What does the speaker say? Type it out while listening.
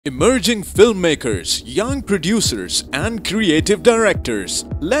Emerging filmmakers, young producers and creative directors.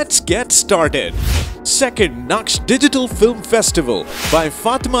 Let's get started. Second Naqsh Digital Film Festival by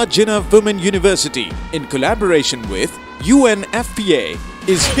Fatima Jinnah Women University in collaboration with UNFPA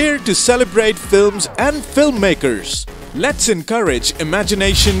is here to celebrate films and filmmakers. Let's encourage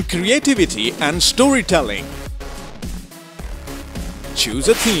imagination, creativity and storytelling. Choose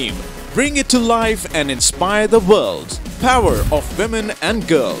a theme, bring it to life and inspire the world. Power of women and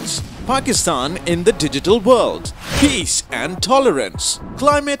girls. Pakistan in the digital world. Peace and tolerance.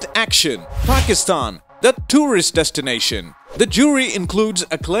 Climate action. Pakistan, the tourist destination. The jury includes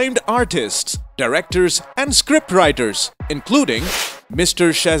acclaimed artists, directors and scriptwriters, including Mr.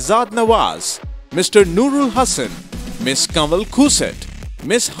 Shahzad Nawaz, Mr. Nurul Hassan, Miss Kanwal Khuset,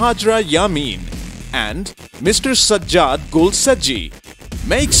 Miss Hajra Yamin, and Mr. Sajjad Gul Sajji.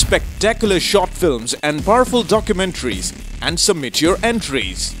 Make spectacular short films and powerful documentaries and submit your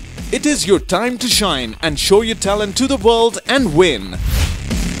entries. It is your time to shine and show your talent to the world and win.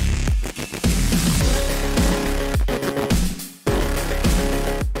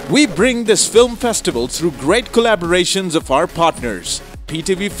 We bring this film festival through great collaborations of our partners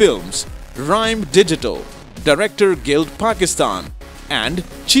PTV Films, RIME Digital, Director Guild Pakistan and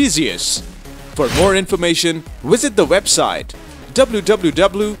Cheezious. For more information, visit the website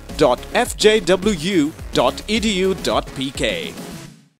www.fjwu.edu.pk.